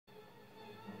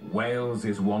Wales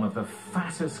is one of the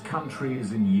fattest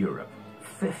countries in Europe.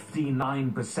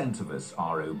 59% of us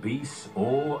are obese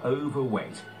or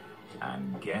overweight.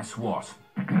 And guess what?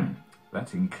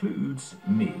 That includes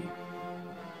me.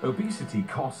 Obesity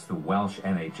costs the Welsh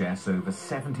NHS over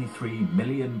 £73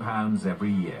 million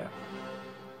every year.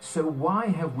 So why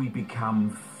have we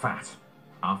become fat?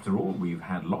 After all, we've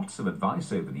had lots of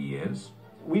advice over the years.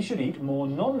 We should eat more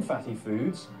non-fatty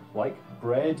foods like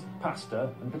bread, pasta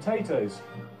and potatoes.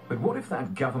 But what if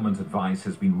that government advice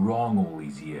has been wrong all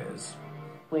these years?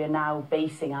 We're now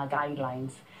basing our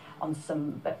guidelines on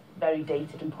some very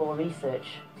dated and poor research.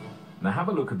 Now have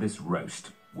a look at this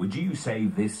roast. Would you say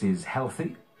this is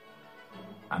healthy?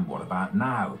 And what about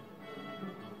now?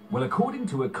 Well, according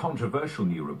to a controversial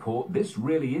new report, this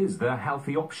really is the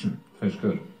healthy option. Tastes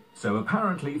good. So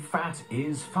apparently fat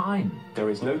is fine. There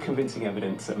is no convincing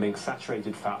evidence that links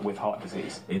saturated fat with heart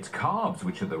disease. It's carbs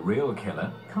which are the real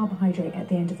killer. Carbohydrate at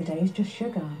the end of the day is just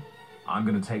sugar. I'm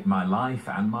going to take my life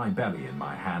and my belly in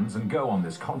my hands and go on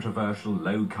this controversial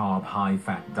low-carb,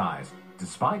 high-fat diet,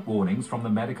 despite warnings from the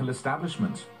medical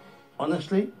establishment.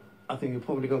 Honestly, I think you're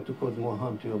probably going to cause more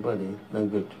harm to your body than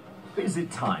good. Is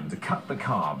it time to cut the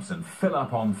carbs and fill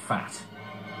up on fat?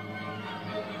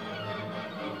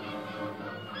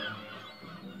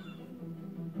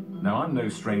 Now, I'm no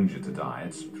stranger to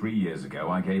diets. 3 years ago,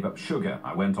 I gave up sugar.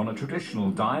 I went on a traditional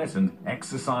diet and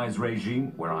exercise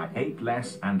regime where I ate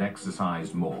less and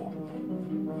exercised more.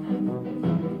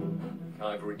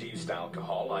 I've reduced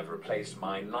alcohol, I've replaced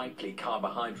my nightly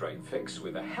carbohydrate fix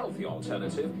with a healthy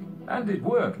alternative, and it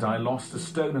worked. I lost 1.5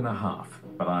 stone,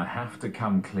 but I have to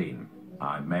come clean.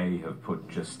 I may have put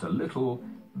just a little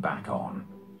back on.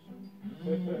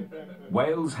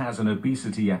 Wales has an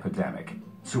obesity epidemic.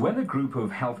 So when a group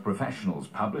of health professionals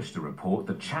published a report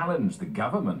that challenged the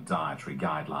government dietary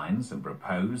guidelines and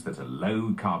proposed that a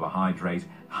low-carbohydrate,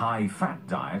 high-fat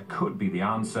diet could be the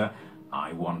answer,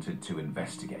 I wanted to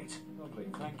investigate. Lovely.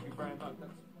 Thank you very much.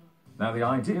 Now, the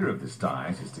idea of this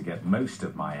diet is to get most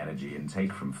of my energy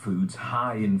intake from foods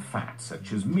high in fat,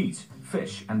 such as meat,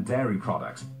 fish and dairy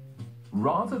products,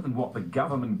 rather than what the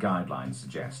government guidelines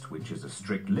suggest, which is a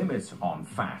strict limit on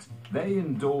fat. They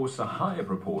endorse a higher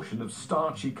proportion of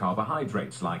starchy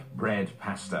carbohydrates like bread,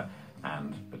 pasta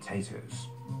and potatoes.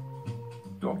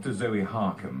 Dr. Zoe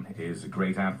Harcum is a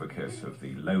great advocate of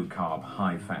the low-carb,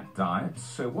 high-fat diet.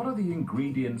 So what are the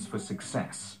ingredients for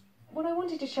success? What I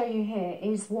wanted to show you here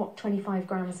is what 25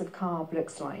 grams of carb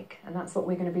looks like, and that's what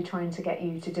we're going to be trying to get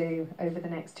you to do over the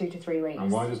next 2 to 3 weeks. And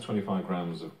why does 25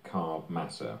 grams of carb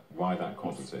matter? Why that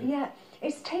quantity?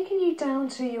 It's taking you down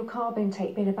to your carb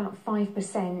intake being about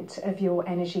 5% of your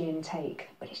energy intake,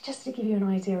 but it's just to give you an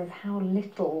idea of how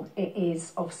little it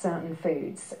is of certain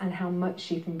foods and how much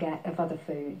you can get of other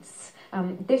foods.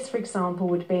 This, for example,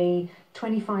 would be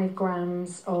 25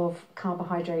 grams of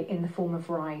carbohydrate in the form of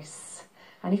rice.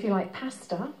 And if you like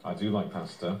pasta... I do like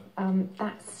pasta.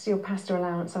 That's your pasta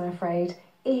allowance, I'm afraid,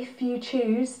 if you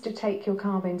choose to take your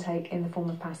carb intake in the form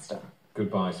of pasta.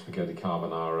 Goodbye spaghetti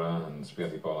carbonara and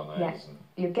spaghetti bolognese.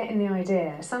 Yeah, you're getting the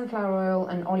idea. Sunflower oil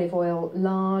and olive oil,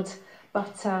 lard,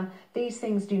 butter, these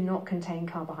things do not contain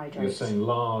carbohydrates. You're saying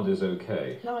lard is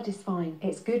okay? Lard is fine.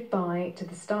 It's goodbye to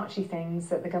the starchy things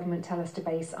that the government tell us to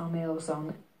base our meals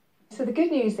on. So the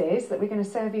good news is that we're going to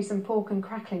serve you some pork and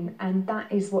crackling, and that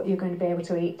is what you're going to be able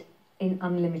to eat in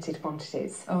unlimited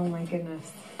quantities. Oh my goodness.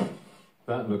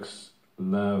 That looks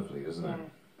lovely, doesn't it?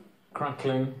 Yeah.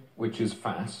 Crackling, which is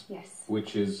fat. Yes.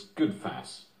 Which is good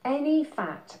fat. Any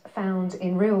fat found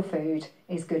in real food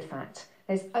is good fat.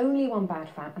 There's only one bad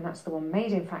fat, and that's the one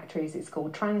made in factories. It's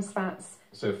called trans fats.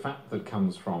 So fat that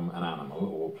comes from an animal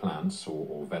or plants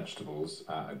or vegetables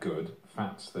are good.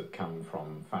 Fats that come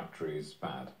from factories,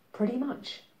 bad. Pretty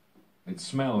much. It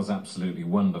smells absolutely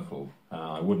wonderful.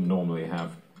 I wouldn't normally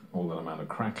have all that amount of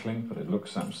crackling, but it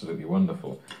looks absolutely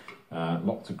wonderful.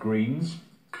 Lots of greens.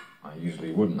 I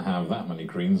usually wouldn't have that many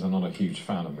greens. I'm not a huge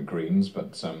fan of the greens,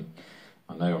 but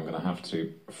I know I'm going to have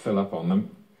to fill up on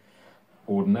them.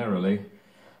 Ordinarily,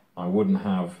 I wouldn't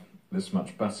have this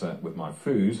much butter with my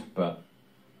food, but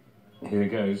here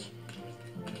goes.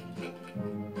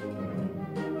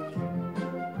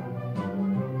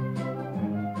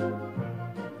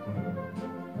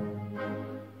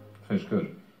 Tastes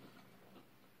good.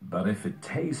 But if it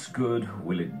tastes good,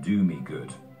 will it do me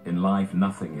good? In life,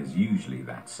 nothing is usually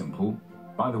that simple.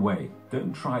 By the way,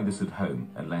 don't try this at home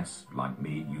unless, like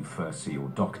me, you first see your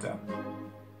doctor.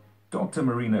 Dr.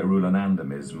 Marina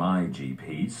Arulanandam is my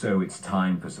GP, so it's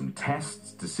time for some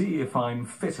tests to see if I'm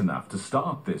fit enough to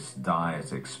start this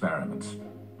diet experiment.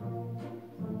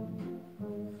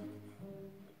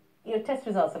 Your test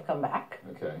results have come back.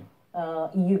 Okay.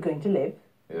 you're going to live,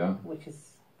 Yeah. which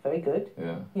is very good.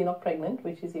 Yeah. You're not pregnant,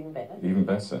 which is even better. Even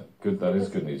better. Good. That is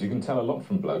good news. You can tell a lot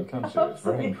from blood, can't you? It's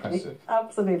very impressive.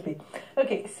 Absolutely.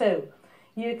 Okay, so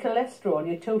your cholesterol,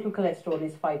 your total cholesterol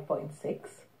is 5.6.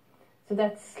 So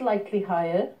that's slightly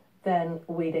higher than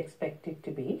we'd expect it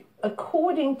to be.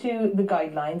 According to the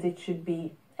guidelines, it should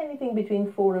be anything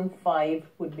between 4 and 5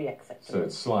 would be acceptable. So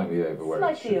it's slightly over where it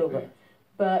Slightly should over. be.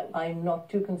 But I'm not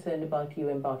too concerned about you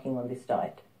embarking on this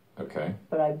diet. Okay.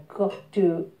 But I've got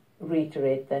to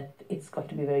reiterate that it's got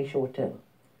to be very short term.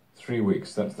 3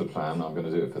 weeks, that's the plan. I'm going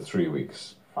to do it for 3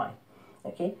 weeks. Fine.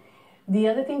 Okay. The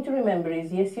other thing to remember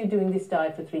is, yes, you're doing this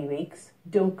diet for 3 weeks.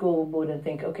 Don't go overboard and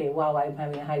think, okay, wow, I'm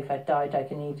having a high-fat diet. I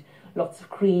can eat lots of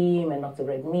cream and lots of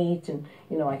red meat, and,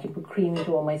 you know, I can put cream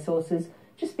into all my sauces.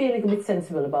 Just be a little bit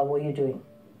sensible about what you're doing.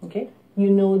 Okay?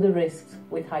 You know the risks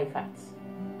with high fats.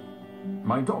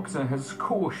 My doctor has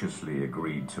cautiously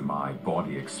agreed to my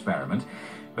body experiment,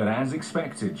 but as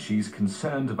expected, she's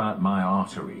concerned about my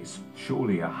arteries.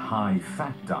 Surely a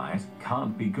high-fat diet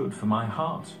can't be good for my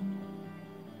heart.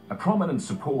 A prominent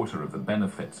supporter of the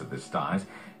benefits of this diet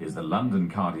is the London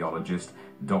cardiologist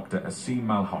Dr. Asim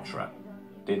Malhotra.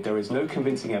 There is no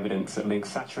convincing evidence that links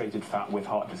saturated fat with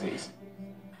heart disease.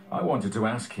 I wanted to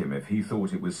ask him if he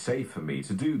thought it was safe for me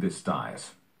to do this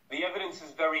diet. The evidence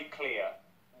is very clear.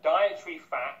 Dietary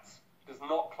fat does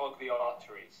not clog the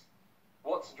arteries.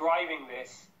 What's driving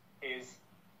this is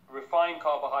refined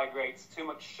carbohydrates, too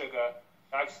much sugar.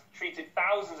 I've treated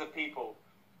thousands of people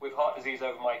with heart disease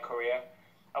over my career,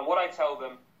 and what I tell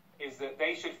them is that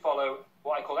they should follow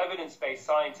what I call evidence-based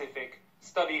scientific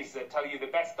studies that tell you the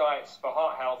best diets for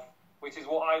heart health, which is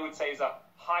what I would say is a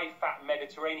high-fat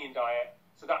Mediterranean diet.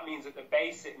 So that means at the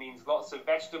base, it means lots of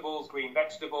vegetables, green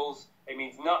vegetables, it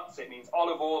means nuts, it means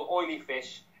olive oil, oily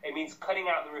fish, it means cutting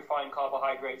out the refined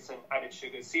carbohydrates and added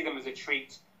sugars. See them as a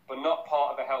treat, but not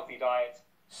part of a healthy diet.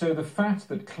 So the fat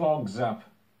that clogs up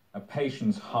a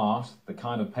patient's heart, the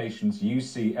kind of patients you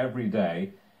see every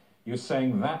day, you're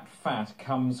saying that fat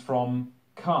comes from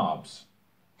carbs?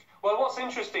 Well, what's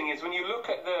interesting is when you look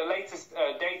at the latest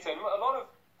data, and a lot of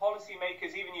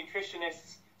policymakers, even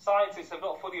nutritionists, scientists have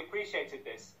not fully appreciated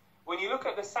this. When you look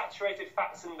at the saturated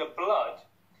fats in the blood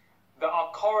that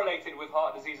are correlated with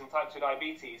heart disease and type 2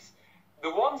 diabetes, the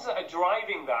ones that are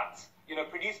driving that, you know,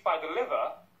 produced by the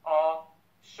liver, are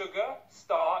sugar,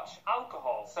 starch,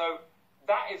 alcohol. So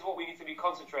that is what we need to be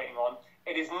concentrating on.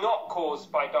 It is not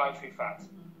caused by dietary fat.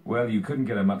 Well, you couldn't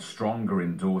get a much stronger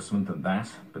endorsement than that,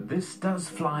 but this does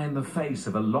fly in the face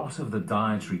of a lot of the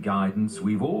dietary guidance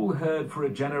we've all heard for a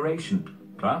generation.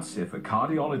 But if a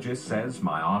cardiologist says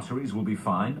my arteries will be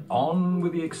fine, on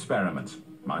with the experiment.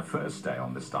 My first day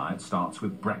on this diet starts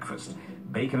with breakfast.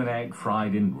 Bacon and egg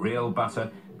fried in real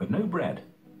butter, but no bread.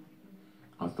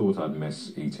 I thought I'd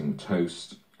miss eating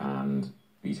toast and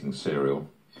eating cereal,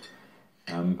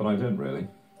 but I don't really.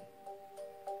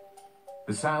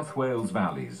 The South Wales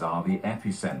valleys are the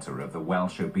epicentre of the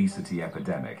Welsh obesity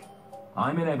epidemic.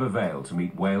 I'm in Ebbw Vale to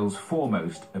meet Wales'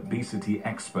 foremost obesity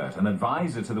expert and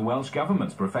advisor to the Welsh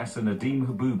Government, Professor Nadim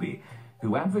Haboubi,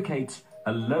 who advocates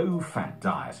a low-fat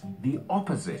diet, the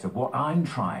opposite of what I'm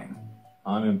trying.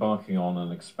 I'm embarking on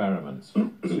an experiment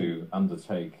to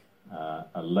undertake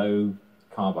a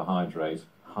low-carbohydrate,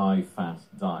 high-fat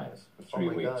diet for 3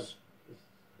 weeks. God.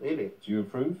 Really? Do you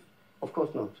approve? Of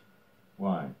course not.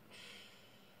 Why?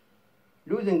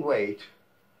 Losing weight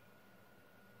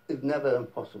is never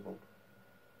impossible.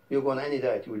 You go on any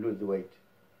diet, you will lose the weight.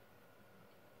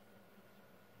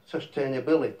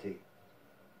 Sustainability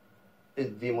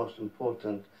is the most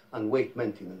important, and weight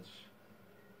maintenance.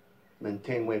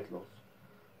 Maintain weight loss.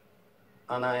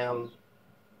 And I am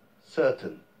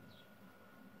certain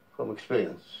from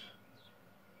experience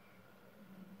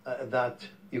that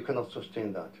you cannot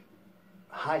sustain that.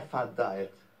 High-fat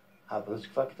diet have risk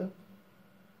factor.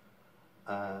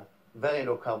 Very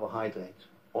low carbohydrate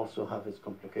also have its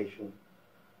complication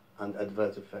and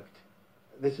adverse effect.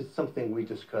 This is something we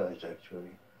discourage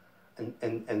actually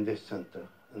in this center,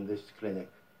 in this clinic.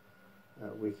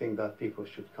 We think that people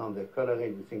should count their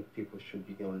calories. We think people should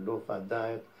be on low-fat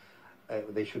diet.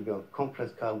 They should be on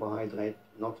complex carbohydrate,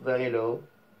 not very low,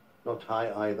 not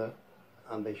high either,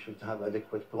 and they should have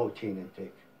adequate protein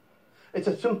intake. It's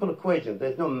a simple equation.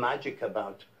 There's no magic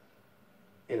about,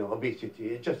 obesity.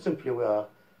 It's just simply we are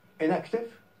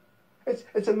inactive.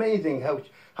 It's amazing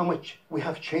how much we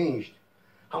have changed,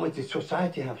 how much the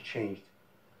society has changed.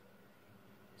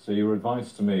 So your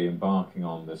advice to me embarking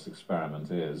on this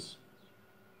experiment is?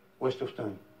 Waste of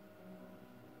time.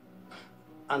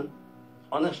 And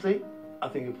honestly, I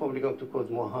think you're probably going to cause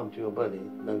more harm to your body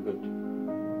than good.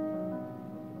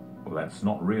 Well, that's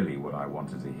not really what I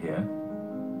wanted to hear.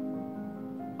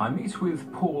 I meet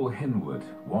with Paul Hinwood,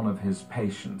 one of his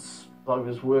patients. I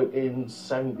was working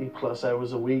 70 plus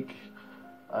hours a week,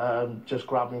 just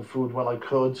grabbing food when I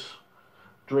could,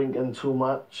 drinking too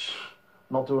much,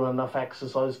 not doing enough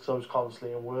exercise because I was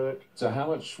constantly in work. So how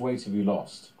much weight have you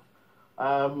lost?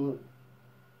 Well,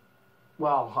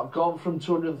 I've gone from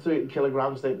 230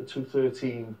 kilograms down to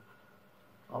 213,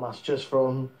 and that's just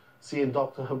from seeing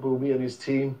Dr. Haboubi and his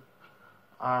team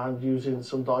and using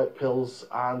some diet pills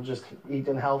and just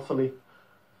eating healthily.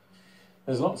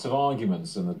 There's lots of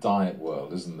arguments in the diet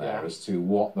world, isn't there, as to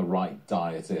what the right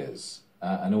diet is.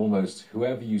 And almost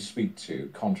whoever you speak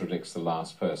to contradicts the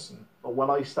last person. But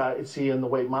when I started seeing the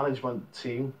weight management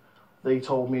team, they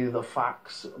told me the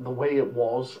facts, the way it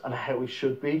was and how it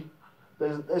should be.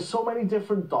 There's so many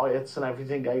different diets and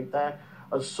everything out there.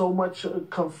 There's so much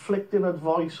conflicting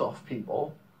advice off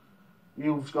people.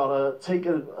 You've got to take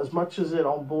it, as much as it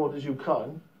on board as you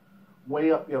can, weigh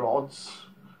up your odds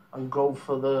and go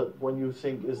for the one you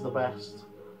think is the best.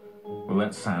 Well,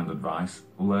 that's sound advice,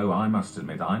 although I must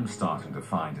admit I'm starting to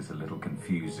find it a little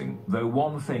confusing. Though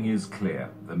one thing is clear,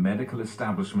 the medical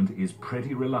establishment is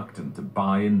pretty reluctant to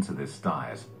buy into this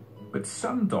diet. But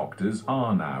some doctors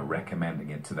are now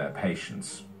recommending it to their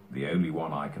patients. The only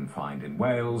one I can find in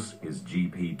Wales is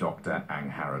GP Dr.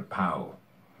 Angharad Powell.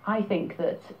 I think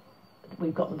that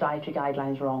we've got the dietary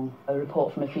guidelines wrong. A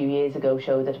report from a few years ago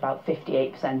showed that about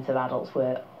 58% of adults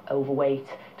were overweight,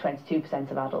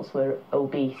 22% of adults were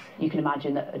obese. You can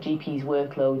imagine that a GP's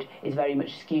workload is very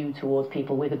much skewed towards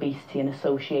people with obesity and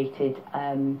associated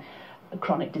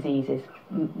chronic diseases.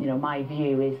 You know, my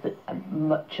view is that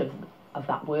much of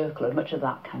that workload, much of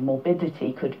that kind of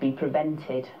morbidity could be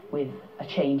prevented with a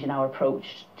change in our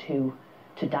approach to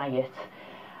diet.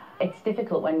 It's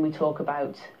difficult when we talk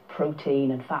about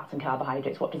protein and fats and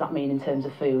carbohydrates. What does that mean in terms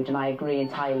of food? And I agree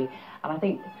entirely. And I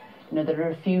think, you know, there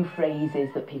are a few phrases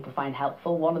that people find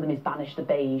helpful. One of them is banish the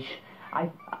beige.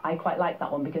 I quite like that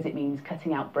one because it means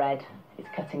cutting out bread, it's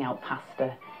cutting out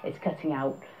pasta, it's cutting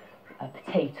out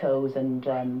potatoes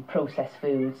and processed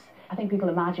foods. I think people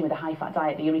imagine with a high-fat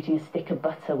diet that you're eating a stick of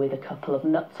butter with a couple of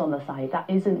nuts on the side. That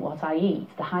isn't what I eat.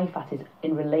 The high fat is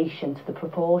in relation to the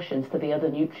proportions to the other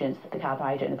nutrients, the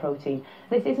carbohydrate and the protein.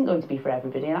 This isn't going to be for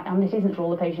everybody, and it isn't for all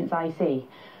the patients I see.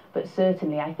 But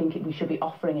certainly I think we should be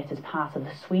offering it as part of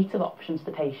the suite of options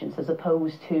to patients, as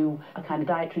opposed to a kind of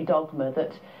dietary dogma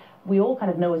that we all kind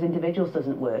of know as individuals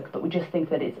doesn't work, but we just think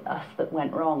that it's us that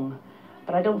went wrong.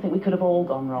 But I don't think we could have all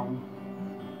gone wrong.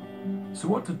 So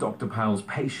what do Dr. Powell's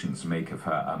patients make of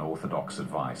her unorthodox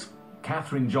advice?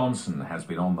 Catherine Johnson has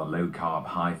been on the low-carb,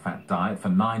 high-fat diet for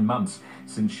 9 months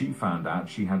since she found out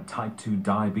she had type 2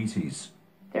 diabetes.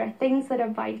 There are things that are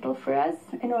vital for us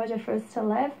in order for us to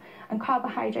live, and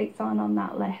carbohydrates aren't on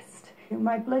that list.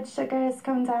 My blood sugar has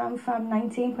come down from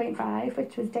 19.5,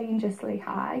 which was dangerously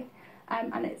high,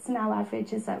 and it's now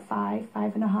averages at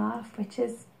 5.5, which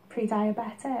is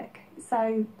pre-diabetic.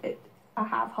 So I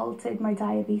have halted my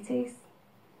diabetes.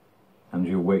 And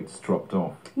your weight's dropped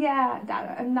off? Yeah,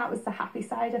 that was the happy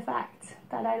side effect,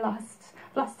 that I lost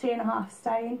 2.5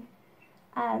 stone.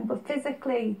 But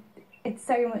physically, it's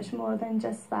so much more than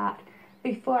just that.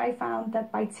 Before I found that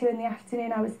by 2 in the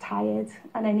afternoon I was tired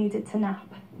and I needed to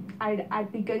nap,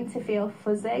 I'd begun to feel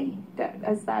fuzzy,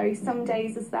 as though some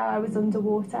days as though I was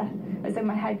underwater, as though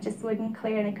my head just wouldn't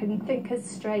clear and I couldn't think as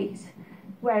straight.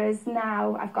 Whereas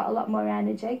now I've got a lot more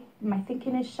energy. My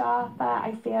thinking is sharper.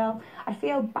 I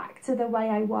feel back to the way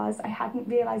I was. I hadn't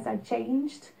realised I'd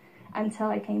changed until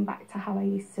I came back to how I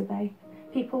used to be.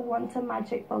 People want a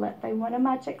magic bullet. They want a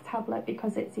magic tablet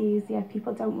because it's easier.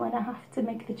 People don't want to have to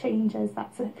make the changes.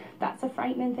 That's a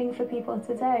frightening thing for people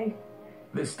to do.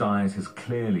 This diet has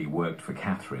clearly worked for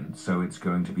Catherine, so it's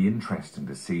going to be interesting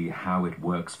to see how it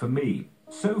works for me.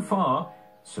 So far,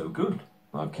 so good.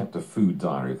 I've kept a food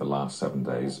diary for the last 7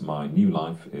 days. My new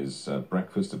life is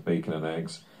breakfast of bacon and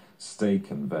eggs,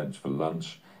 steak and veg for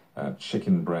lunch,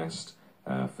 chicken breast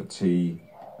for tea.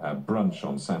 Brunch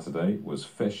on Saturday was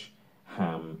fish,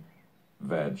 ham,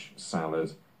 veg,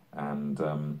 salad, and,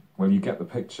 well, you get the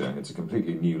picture. It's a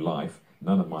completely new life.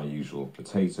 None of my usual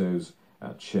potatoes,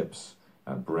 chips,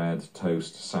 bread,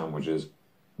 toast, sandwiches,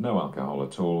 no alcohol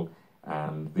at all.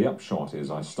 And the upshot is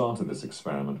I started this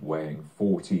experiment weighing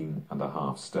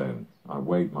 14.5 stone. I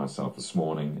weighed myself this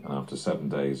morning, and after 7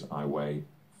 days I weigh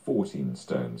 14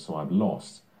 stone. So I've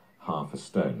lost half a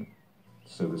stone.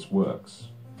 So this works.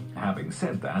 Having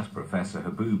said that, Professor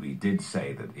Haboubi did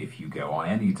say that if you go on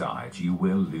any diet, you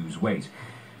will lose weight.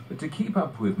 But to keep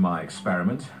up with my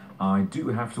experiment, I do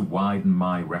have to widen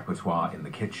my repertoire in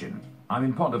the kitchen. I'm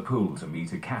in Pontypool to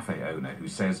meet a cafe owner who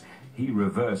says he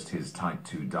reversed his type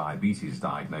 2 diabetes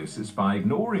diagnosis by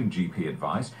ignoring GP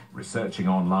advice, researching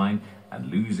online, and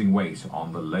losing weight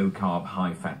on the low-carb,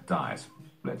 high-fat diet.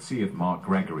 Let's see if Mark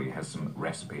Gregory has some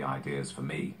recipe ideas for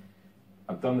me.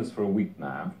 I've done this for a week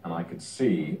now, and I could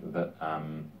see that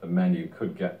the menu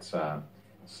could get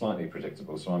slightly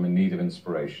predictable, so I'm in need of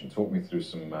inspiration. Talk me through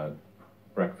some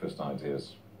breakfast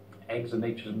ideas. Eggs are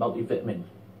nature's multivitamin.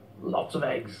 Lots of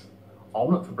eggs.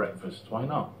 Omelette for breakfast, why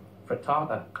not?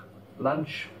 Frittata.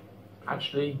 Lunch,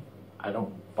 actually, I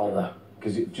don't bother.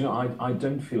 Because, do you know, I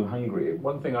don't feel hungry.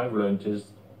 One thing I've learned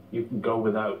is you can go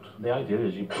without. The idea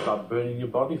is you start burning your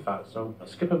body fat, so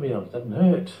skip a meal, it doesn't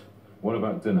hurt. What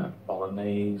about dinner?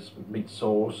 Bolognese, meat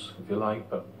sauce, if you like,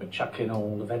 but chuck in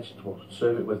all the vegetables.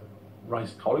 Serve it with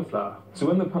rice cauliflower. So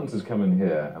when the punters come in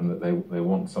here and that they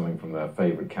want something from their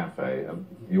favourite cafe,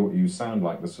 you sound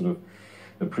like the sort of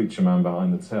the preacher man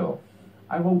behind the till.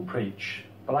 I won't preach,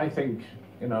 but I think,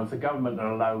 you know, if the government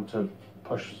are allowed to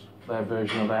push their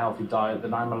version of a healthy diet,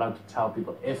 then I'm allowed to tell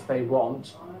people if they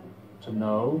want to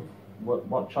know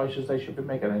what choices they should be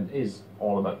making. And it is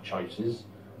all about choices.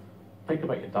 Think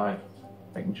about your diet,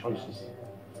 making choices.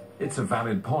 It's a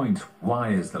valid point. Why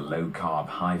is the low-carb,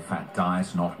 high-fat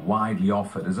diet not widely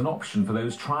offered as an option for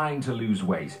those trying to lose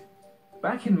weight?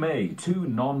 Back in May, two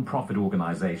non-profit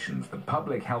organisations, the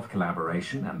Public Health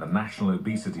Collaboration and the National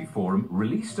Obesity Forum,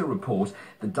 released a report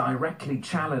that directly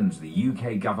challenged the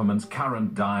UK government's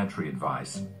current dietary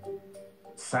advice.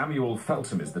 Samuel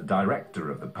Feltham is the director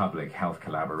of the Public Health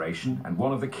Collaboration and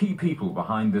one of the key people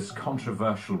behind this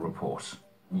controversial report.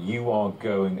 You are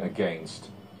going against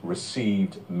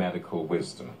received medical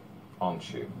wisdom,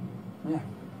 aren't you? Yeah.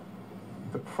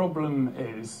 The problem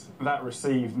is that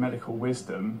received medical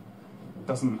wisdom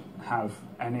doesn't have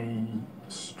any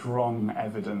strong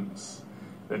evidence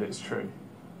that it's true.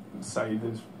 So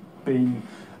there's been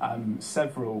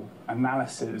several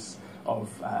analyses of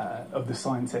the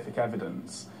scientific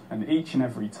evidence, and each and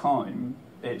every time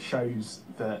it shows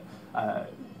that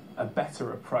a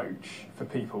better approach for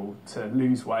people to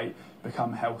lose weight,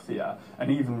 become healthier, and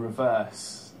even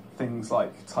reverse things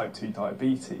like type 2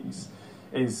 diabetes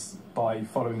is by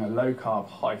following a low-carb,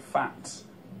 high-fat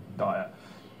diet.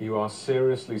 You are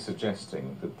seriously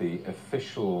suggesting that the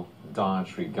official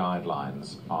dietary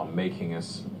guidelines are making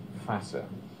us fatter?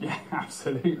 Yeah,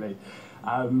 absolutely.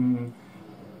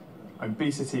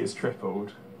 Obesity has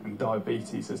tripled and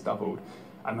diabetes has doubled,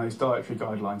 and those dietary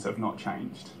guidelines have not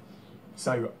changed.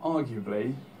 So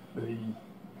arguably, the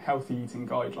healthy eating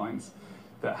guidelines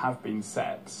that have been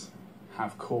set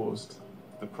have caused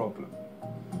the problem.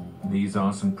 These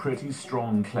are some pretty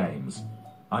strong claims.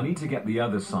 I need to get the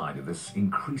other side of this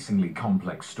increasingly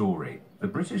complex story. The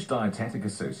British Dietetic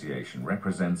Association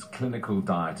represents clinical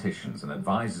dietitians and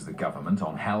advises the government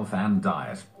on health and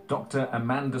diet. Dr.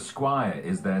 Amanda Squire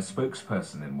is their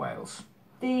spokesperson in Wales.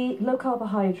 The low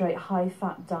carbohydrate, high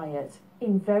fat diet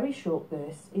in very short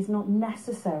bursts is not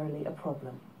necessarily a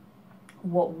problem.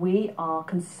 What we are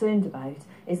concerned about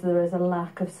is there is a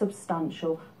lack of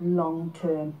substantial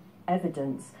long-term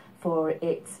evidence for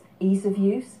its ease of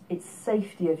use, its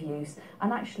safety of use,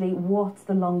 and actually what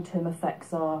the long-term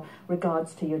effects are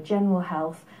regards to your general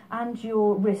health and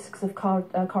your risks of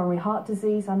coronary heart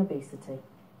disease and obesity.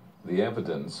 The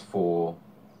evidence for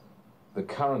the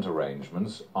current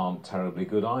arrangements aren't terribly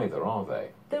good either, are they?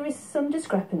 There is some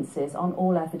discrepancies on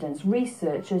all evidence.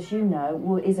 Research, as you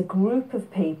know, is a group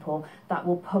of people that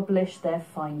will publish their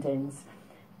findings.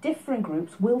 Different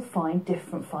groups will find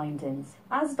different findings.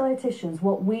 As dietitians,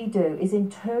 what we do is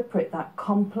interpret that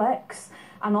complex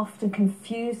and often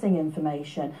confusing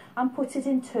information and put it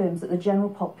in terms that the general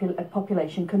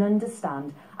population can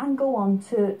understand and go on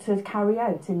to carry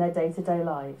out in their day-to-day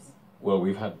lives. Well,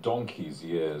 we've had donkey's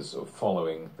years of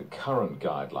following the current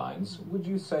guidelines. Would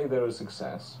you say they're a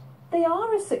success? They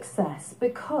are a success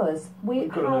because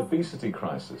we've got an obesity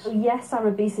crisis. Yes, our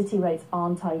obesity rates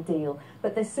aren't ideal,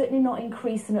 but they're certainly not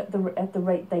increasing at the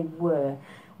rate they were.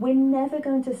 We're never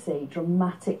going to see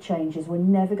dramatic changes. We're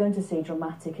never going to see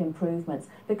dramatic improvements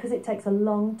because it takes a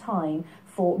long time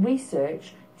for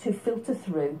research to filter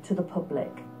through to the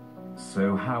public.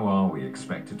 So how are we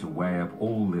expected to weigh up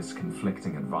all this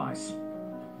conflicting advice?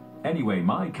 Anyway,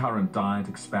 my current diet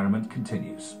experiment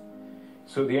continues.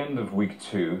 So at the end of week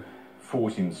 2,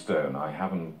 14 stone, I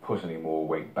haven't put any more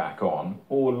weight back on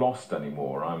or lost any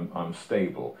more. I'm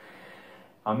stable.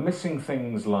 I'm missing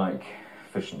things like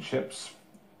fish and chips,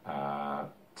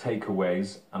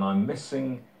 takeaways, and I'm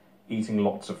missing eating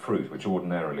lots of fruit, which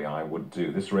ordinarily I would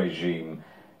do. This regime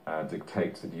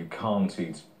dictates that you can't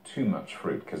eat too much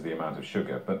fruit because of the amount of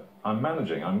sugar, but I'm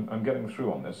managing. I'm getting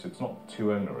through on this. It's not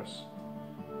too onerous.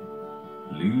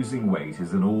 losing weight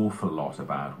is an awful lot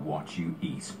about what you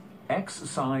eat.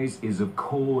 Exercise is of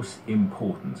course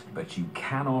important, but you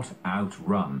cannot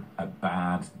outrun a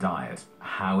bad diet,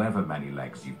 however many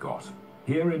legs you've got.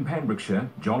 Here in Pembrokeshire,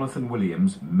 Jonathan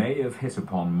Williams may have hit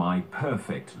upon my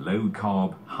perfect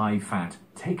low-carb, high-fat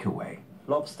takeaway.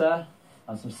 Lobster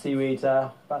and some seaweed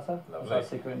butter. Lovely. That's our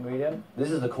secret ingredient.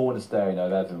 This is the cornerstone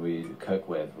of everything we cook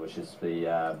with, which is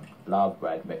the lard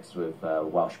bread mixed with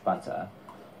Welsh butter.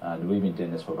 And we've been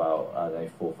doing this for about, I don't know,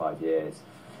 4 or 5 years.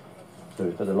 So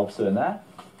we put the lobster in there.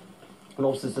 The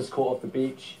lobster's just caught off the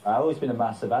beach. I've always been a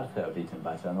massive advocate of eating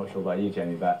butter. I'm not sure about you,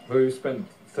 Jamie, but... Well, we've spent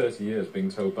 30 years being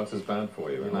told butter's bad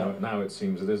for you, and now it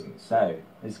seems it isn't. No,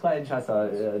 it's quite interesting how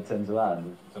it turns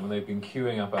around. So when they've been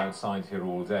queuing up outside here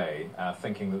all day,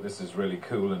 thinking that this is really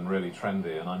cool and really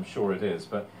trendy, and I'm sure it is,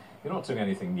 but you're not doing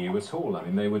anything new at all. I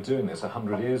mean, they were doing this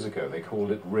 100 years ago. They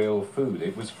called it real food.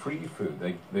 It was free food.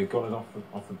 They got it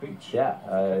off the beach. Yeah,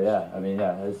 yeah. I mean,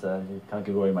 yeah. It's, you can't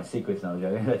give away my secrets now,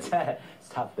 Joe. It's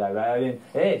tough, though, right? I mean,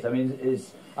 it is. I mean,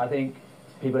 it's. I think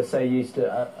people are so used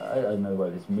to. I don't know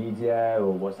whether it's media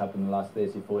or what's happened in the last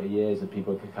 30, 40 years, that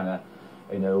people could kind of,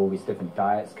 you know, all these different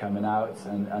diets coming out,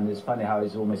 and it's funny how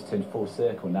it's almost turned full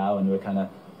circle now, and we're kind of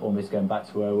almost going back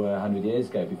to where we were 100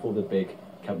 years ago, before the big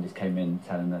companies came in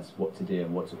telling us what to do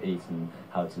and what to eat and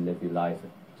how to live your life.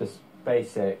 Just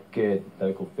basic, good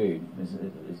local food is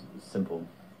simple.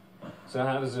 So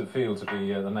how does it feel to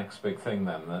be the next big thing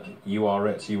then? That you are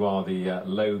the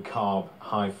low-carb,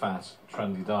 high-fat,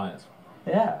 trendy diet?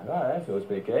 Yeah, right, that feels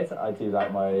pretty good. I do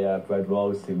like my bread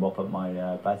rolls to mop up my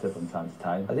batter from time to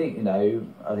time. I think, you know,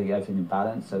 everything in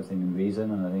balance, everything in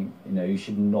reason, and I think, you know, you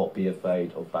should not be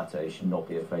afraid of batter, you should not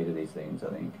be afraid of these things. I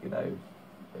think, you know,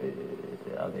 I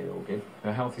think they're all good.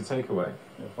 A healthy takeaway?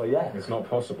 Well, yeah. It's not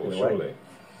possible, surely.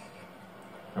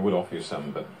 I would offer you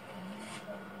some, but...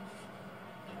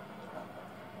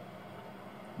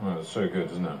 Well, it's so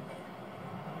good, isn't it?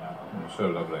 It's so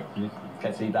lovely. You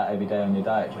get to eat that every day on your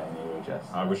diet, Jamie, or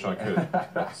just... I wish I could.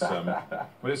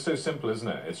 But it's so simple, isn't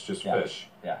it? It's just fish,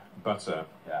 butter,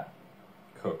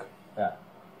 cook. Yeah.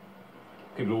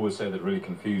 People always say they're really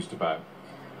confused about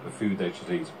the food they should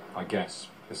eat. I guess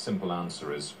the simple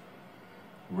answer is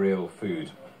real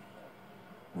food.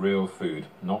 Real food,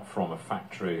 not from a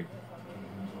factory,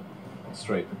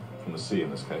 straight from the sea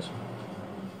in this case.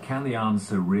 Can the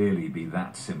answer really be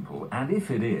that simple? And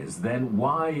if it is, then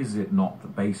why is it not the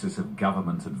basis of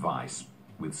government advice?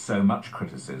 With so much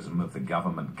criticism of the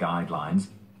government guidelines,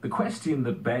 the question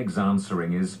that begs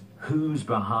answering is, who's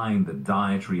behind the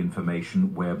dietary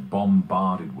information we're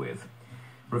bombarded with?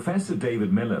 Professor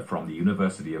David Miller from the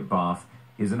University of Bath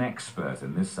is an expert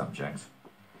in this subject.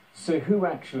 So who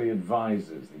actually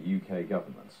advises the UK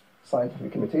government?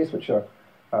 Scientific committees, which are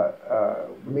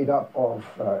made up of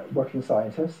working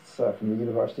scientists from the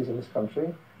universities in this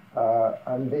country,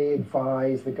 and they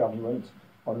advise the government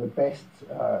on the best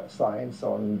science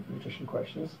on nutrition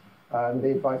questions, and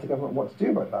they advise the government what to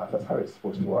do about that. That's how it's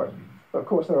supposed to work. But of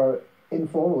course there are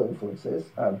informal influences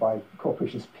by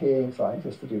corporations paying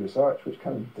scientists to do research, which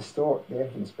can distort the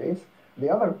evidence base. The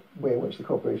other way in which the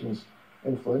corporations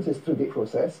influence is through the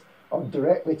process of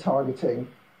directly targeting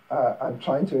and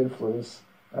trying to influence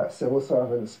civil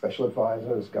servants, special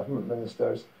advisors, government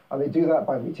ministers, and they do that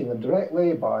by meeting them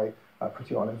directly, by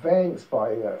putting on events,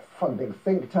 by funding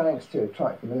think tanks to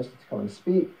attract the minister to come and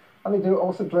speak, and they do it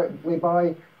also directly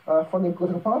by funding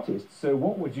political parties. So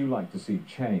what would you like to see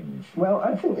change? Well,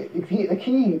 I think the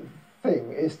key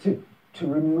thing is to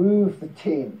remove the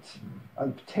taint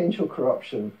and potential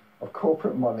corruption of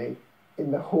corporate money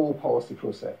in the whole policy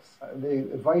process.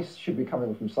 The advice should be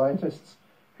coming from scientists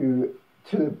who,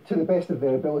 to the best of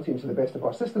their ability and to the best of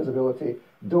our system's ability,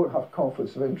 don't have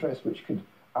conflicts of interest which could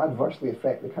adversely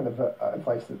affect the kind of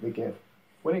advice that they give.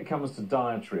 When it comes to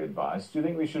dietary advice, do you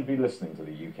think we should be listening to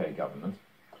the UK government?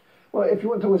 Well, if you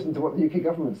want to listen to what the UK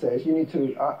government says, you need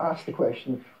to ask the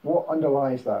question, what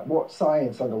underlies that? What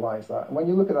science underlies that? And when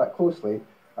you look at that closely,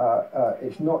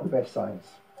 it's not the best science.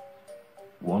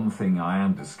 One thing I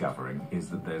am discovering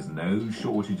is that there's no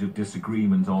shortage of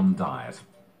disagreement on diet.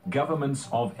 Governments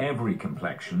of every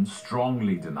complexion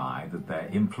strongly deny that they're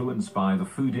influenced by the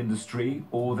food industry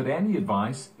or that any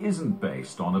advice isn't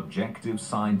based on objective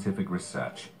scientific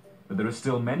research. But there are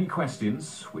still many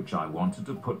questions which I wanted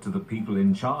to put to the people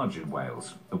in charge in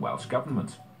Wales, the Welsh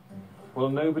Government. Well,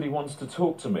 nobody wants to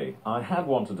talk to me. I had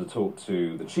wanted to talk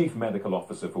to the Chief Medical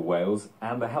Officer for Wales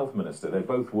and the Health Minister. They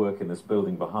both work in this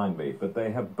building behind me, but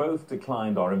they have both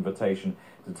declined our invitation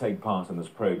to take part in this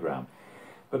programme.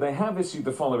 But they have issued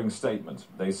the following statement.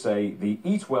 They say, the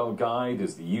Eat Well Guide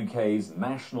is the UK's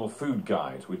national food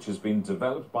guide, which has been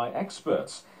developed by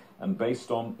experts and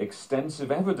based on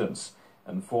extensive evidence,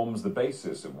 and forms the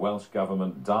basis of Welsh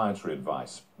Government dietary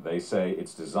advice. They say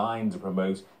it's designed to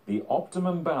promote the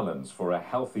optimum balance for a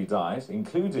healthy diet,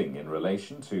 including in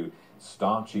relation to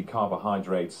starchy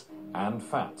carbohydrates and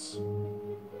fats.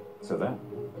 So there.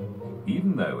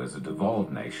 Even though as a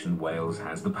devolved nation, Wales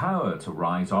has the power to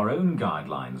write our own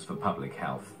guidelines for public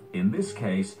health, in this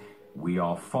case, we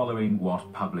are following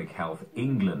what Public Health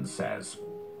England says.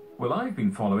 Well, I've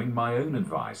been following my own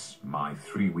advice. My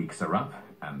 3 weeks are up,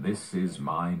 and this is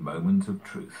my moment of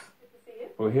truth.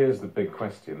 Well, here's the big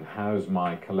question. How's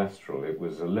my cholesterol? It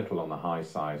was a little on the high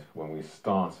side when we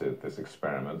started this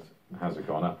experiment. Has it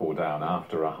gone up or down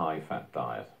after a high-fat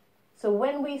diet? So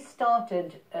when we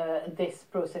started this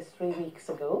process 3 weeks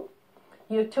ago,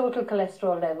 your total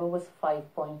cholesterol level was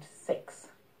 5.6.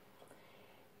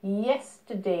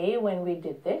 Yesterday, when we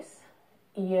did this,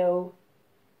 your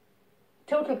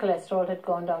total cholesterol had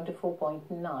gone down to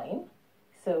 4.9.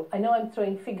 So I know I'm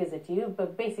throwing figures at you,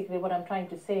 but basically what I'm trying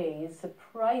to say is,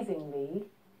 surprisingly,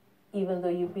 even though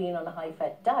you've been on a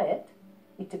high-fat diet,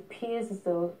 it appears as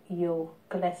though your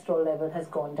cholesterol level has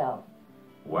gone down.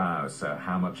 Wow, so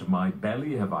how much of my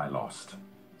belly have I lost?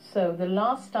 So the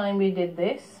last time we did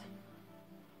this,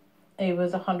 it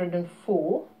was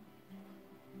 104.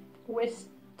 We're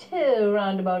still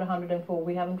around about 104.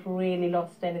 We haven't really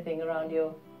lost anything around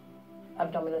your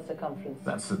abdominal circumference.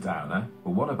 That's a downer.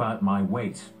 But what about my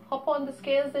weight? Hop on the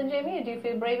scales then, Jamie. Do you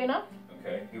feel brave enough?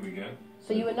 Okay, here we go.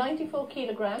 So you were 94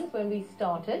 kilograms when we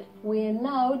started. We're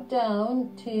now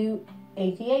down to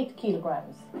 88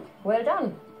 kilograms. Well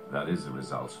done. That is the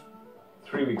result.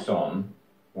 3 weeks on,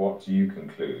 what do you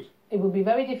conclude? It would be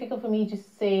very difficult for me to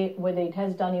say whether it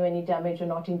has done you any damage or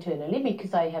not internally,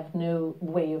 because I have no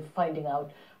way of finding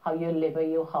out how your liver,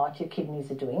 your heart, your kidneys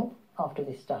are doing after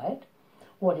this diet.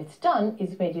 What it's done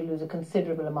is made you lose a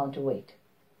considerable amount of weight.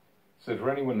 So for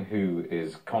anyone who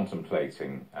is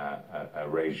contemplating a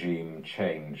regime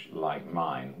change like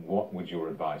mine, what would your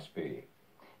advice be?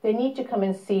 They need to come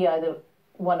and see either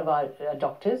one of our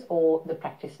doctors or the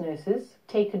practice nurses,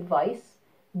 take advice,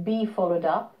 be followed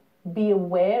up, be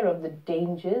aware of the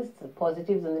dangers, the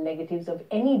positives and the negatives of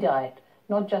any diet,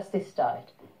 not just this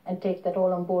diet, and take that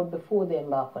all on board before they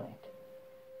embark on it.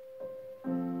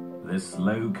 This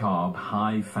low-carb,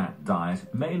 high-fat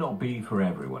diet may not be for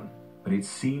everyone, but it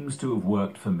seems to have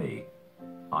worked for me.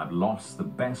 I've lost the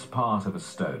best part of a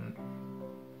stone.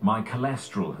 My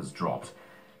cholesterol has dropped,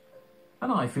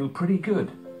 and I feel pretty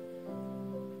good.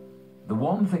 The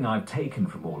one thing I've taken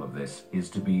from all of this is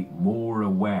to be more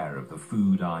aware of the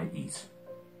food I eat.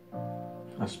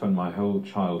 I spent my whole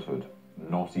childhood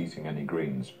not eating any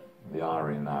greens. The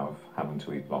irony now of having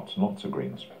to eat lots and lots of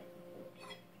greens.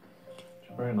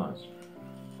 It's very nice.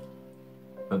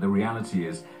 But the reality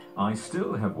is, I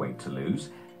still have weight to lose,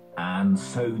 and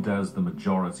so does the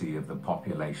majority of the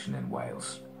population in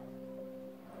Wales.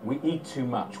 We eat too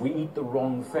much. We eat the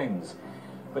wrong things.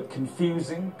 But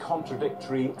confusing,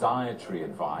 contradictory dietary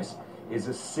advice is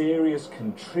a serious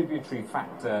contributory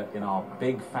factor in our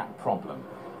big fat problem,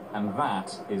 and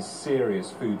that is serious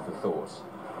food for thought.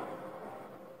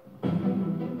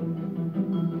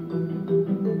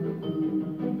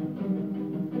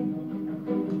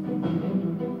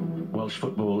 Welsh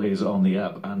football is on the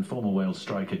up, and former Wales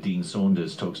striker Dean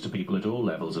Saunders talks to people at all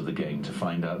levels of the game to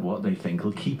find out what they think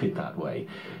will keep it that way.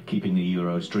 Keeping the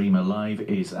Euros dream alive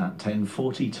is at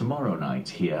 10:40 tomorrow night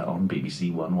here on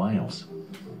BBC One Wales.